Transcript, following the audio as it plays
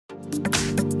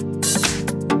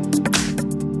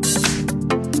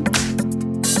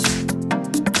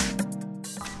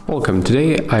Welcome,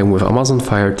 today I'm with Amazon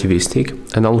Fire TV Stick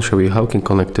and I'll show you how you can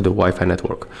connect to the Wi-Fi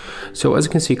network. So as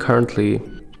you can see, currently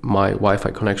my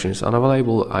Wi-Fi connection is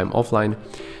unavailable, I'm offline,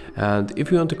 and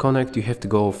if you want to connect you have to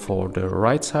go for the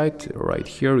right side. Right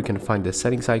here you can find the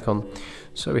settings icon,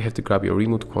 so you have to grab your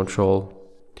remote control.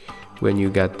 When you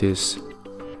get this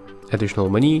additional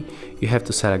menu you have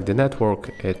to select the network,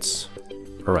 it's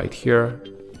right here,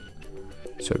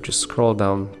 so just scroll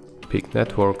down, pick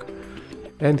network,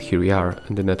 and here we are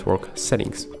in the network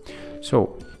settings.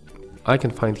 So I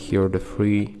can find here the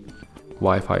free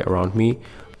Wi-Fi around me,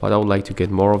 but I would like to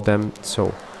get more of them,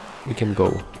 so we can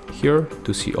go here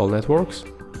to see all networks,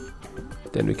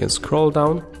 then we can scroll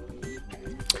down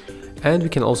and we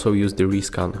can also use the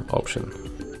rescan option.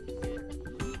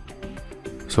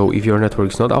 So if your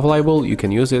network is not available you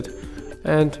can use it,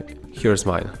 and here's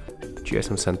mine,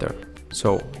 GSM Center.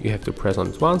 So you have to press on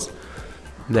it once,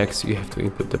 next you have to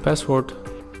input the password,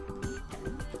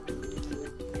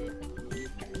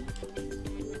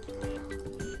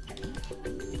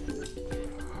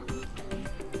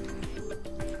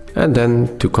 and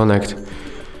then to connect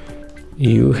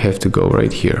you have to go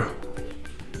right here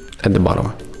at the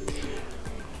bottom.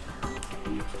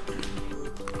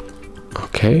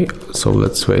 Okay, so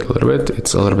let's wait a little bit,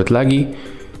 it's a little bit laggy,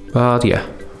 but yeah,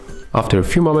 after a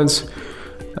few moments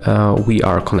we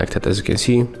are connected. As you can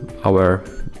see, our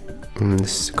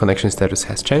connection status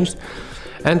has changed.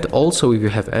 And also if you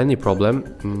have any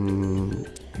problem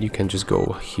you can just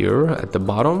go here at the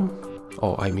bottom,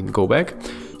 go back.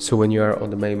 So when you are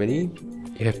on the main menu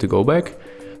you have to go back,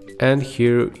 and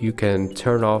here you can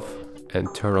turn off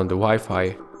and turn on the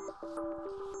Wi-Fi.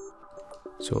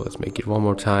 So let's make it one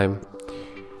more time,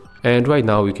 and right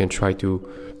now we can try to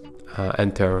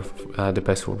enter the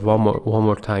password one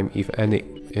more time. If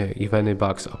any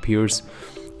bugs appears,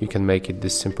 you can make it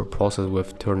this simple process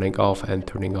with turning off and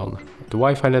turning on the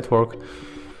Wi-Fi network,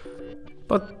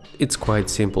 but it's quite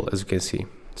simple as you can see.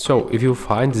 So if you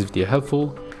find this video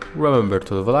helpful, remember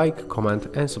to leave a like, comment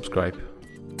and subscribe.